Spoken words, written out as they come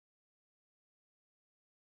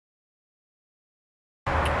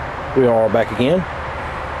We are back again.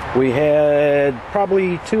 We had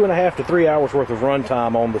probably 2.5 to 3 hours worth of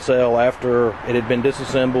runtime on the cell after it had been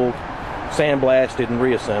disassembled, sandblasted, and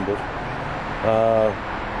reassembled.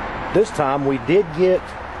 This time we did get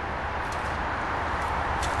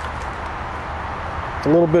a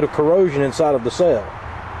little bit of corrosion inside of the cell.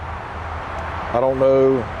 I don't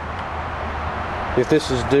know if this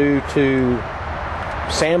is due to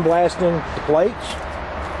sandblasting the plates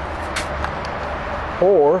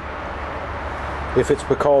or if it's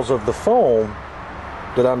because of the foam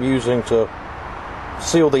that I'm using to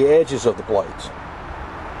seal the edges of the plates.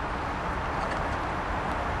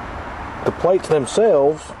 The plates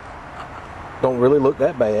themselves don't really look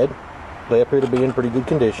that bad. They appear to be in pretty good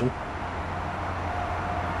condition.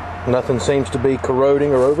 Nothing seems to be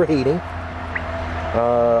corroding or overheating.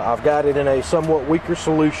 I've got it in a somewhat weaker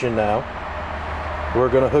solution now. We're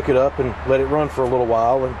going to hook it up and let it run for a little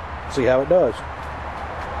while and see how it does.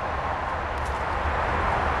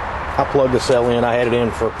 I plugged the cell in. I had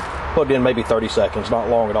it plugged in maybe 30 seconds, not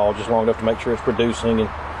long at all, just long enough to make sure it's producing and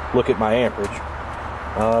look at my amperage.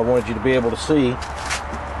 I wanted you to be able to see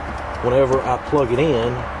whenever I plug it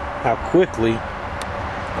in how quickly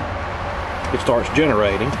it starts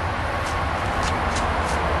generating.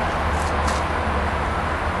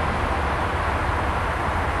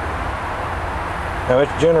 Now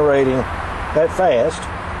it's generating that fast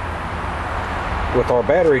with our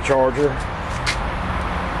battery charger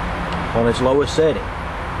on its lowest setting.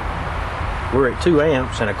 We're at 2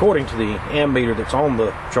 amps, and according to the ammeter that's on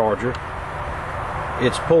the charger,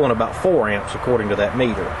 it's pulling about 4 amps according to that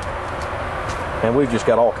meter. And we've just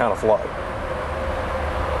got all kind of flow.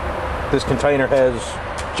 This container has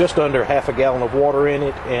just under half a gallon of water in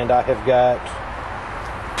it, and I have got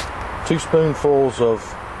 2 spoonfuls of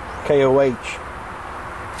KOH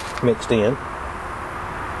mixed in.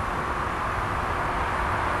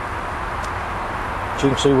 As you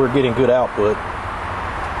can see, we're getting good output.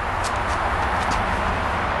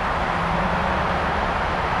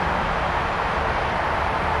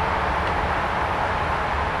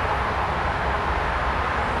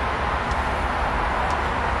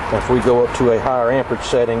 If we go up to a higher amperage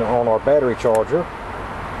setting on our battery charger,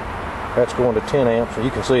 that's going to 10 amps, and you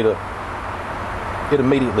can see it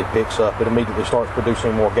immediately picks up. It immediately starts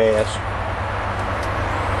producing more gas.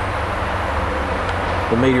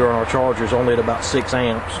 The meter on our charger is only at about 6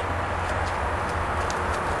 amps.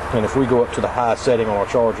 And if we go up to the high setting on our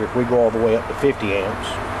charger, if we go all the way up to 50 amps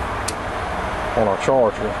on our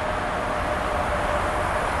charger,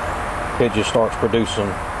 it just starts producing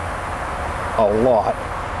a lot.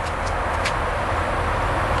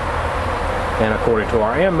 And according to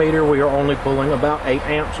our ammeter, we are only pulling about 8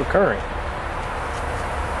 amps of current.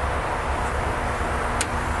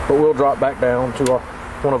 But we'll drop back down to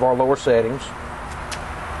one of our lower settings.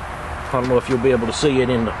 I don't know if you'll be able to see it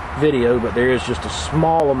in the video, but there is just a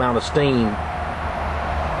small amount of steam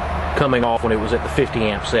coming off when it was at the 50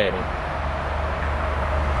 amp setting.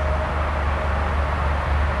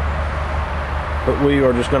 But we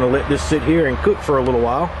are just going to let this sit here and cook for a little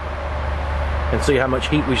while and see how much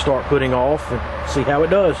heat we start putting off and see how it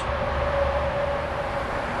does.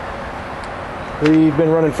 We've been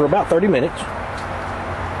running for about 30 minutes.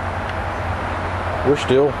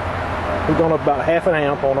 We've gone up about half an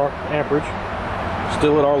amp on our amperage,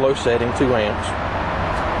 still at our low setting, 2 amps.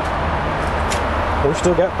 We've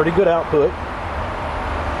still got pretty good output.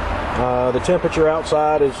 The temperature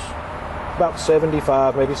outside is about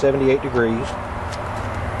 75, maybe 78 degrees.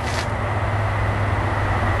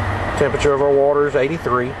 Temperature of our water is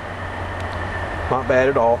 83. Not bad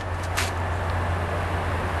at all.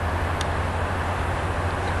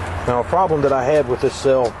 Now, a problem that I had with this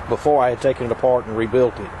cell before I had taken it apart and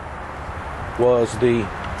rebuilt it was the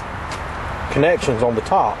connections on the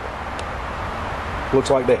top. Looks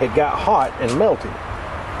like they had got hot and melted.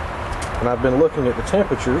 And I've been looking at the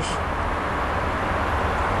temperatures,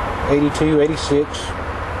 82, 86.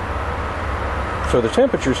 So the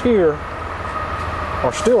temperatures here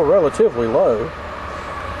are still relatively low.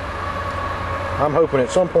 I'm hoping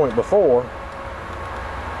at some point before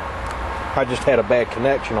I just had a bad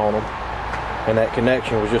connection on them, and that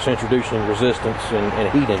connection was just introducing resistance and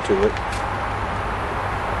heat into it.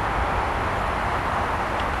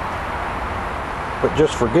 But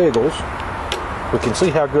just for giggles, we can see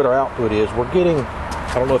how good our output is. We're getting,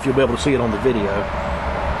 I don't know if you'll be able to see it on the video,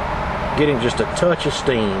 getting just a touch of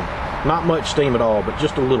steam. Not much steam at all, but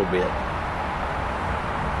just a little bit.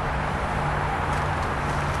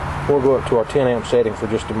 We'll go up to our 10 amp setting for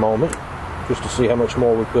just a moment, just to see how much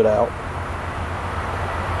more we put out.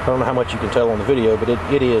 I don't know how much you can tell on the video, but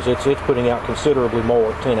it's putting out considerably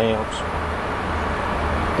more at 10 amps.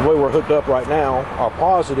 the way we're hooked up right now, our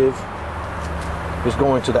positive is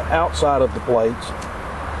going to the outside of the plates,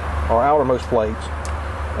 our outermost plates,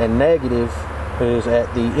 and negative is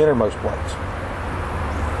at the innermost plates.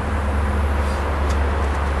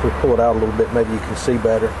 If we pull it out a little bit, maybe you can see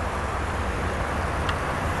better.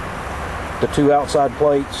 The two outside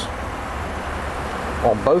plates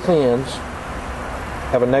on both ends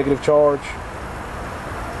have a negative charge,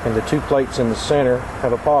 and the two plates in the center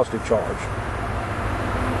have a positive charge.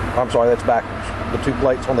 I'm sorry, that's backwards. The two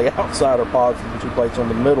plates on the outside are positive, the two plates on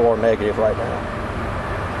the middle are negative right now.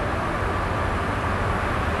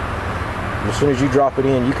 And as soon as you drop it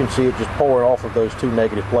in, you can see it just pour off of those two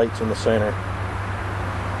negative plates in the center.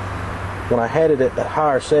 When I had it at the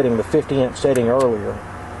higher setting, the 50 amp setting earlier,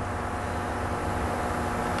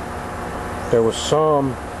 there are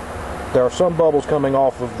some bubbles coming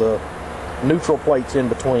off of the neutral plates in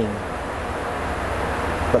between,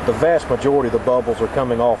 but the vast majority of the bubbles are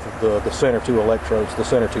coming off of the center two electrodes, the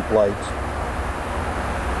center two plates.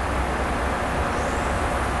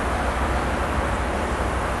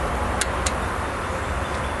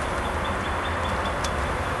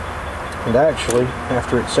 And actually,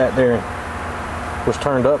 after it sat there and was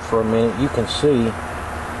turned up for a minute, you can see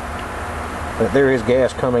that there is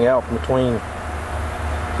gas coming out from between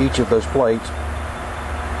each of those plates,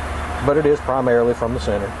 but it is primarily from the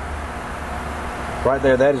center. Right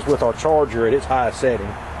there, that is with our charger at its highest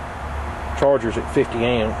setting. Charger's at 50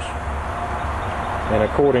 amps, and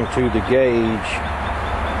according to the gauge,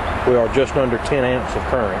 we are just under 10 amps of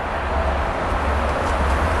current,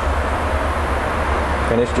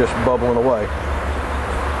 and it's just bubbling away.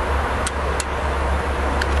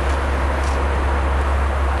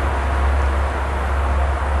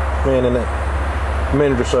 And in that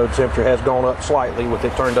minute or so, the temperature has gone up slightly with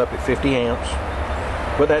it turned up at 50 amps.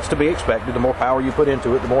 But that's to be expected. The more power you put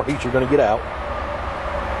into it, the more heat you're going to get out.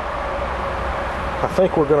 I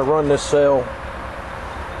think we're going to run this cell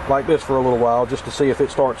like this for a little while just to see if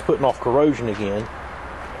it starts putting off corrosion again,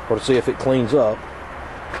 or to see if it cleans up.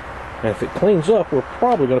 And if it cleans up, we're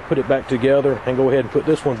probably going to put it back together and go ahead and put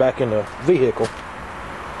this one back in the vehicle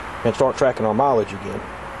and start tracking our mileage again.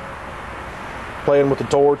 Playing with the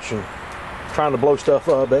torch and trying to blow stuff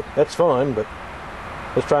up, that's fun, but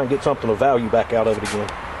let's try and get something of value back out of it again.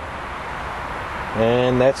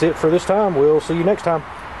 And that's it for this time. We'll see you next time.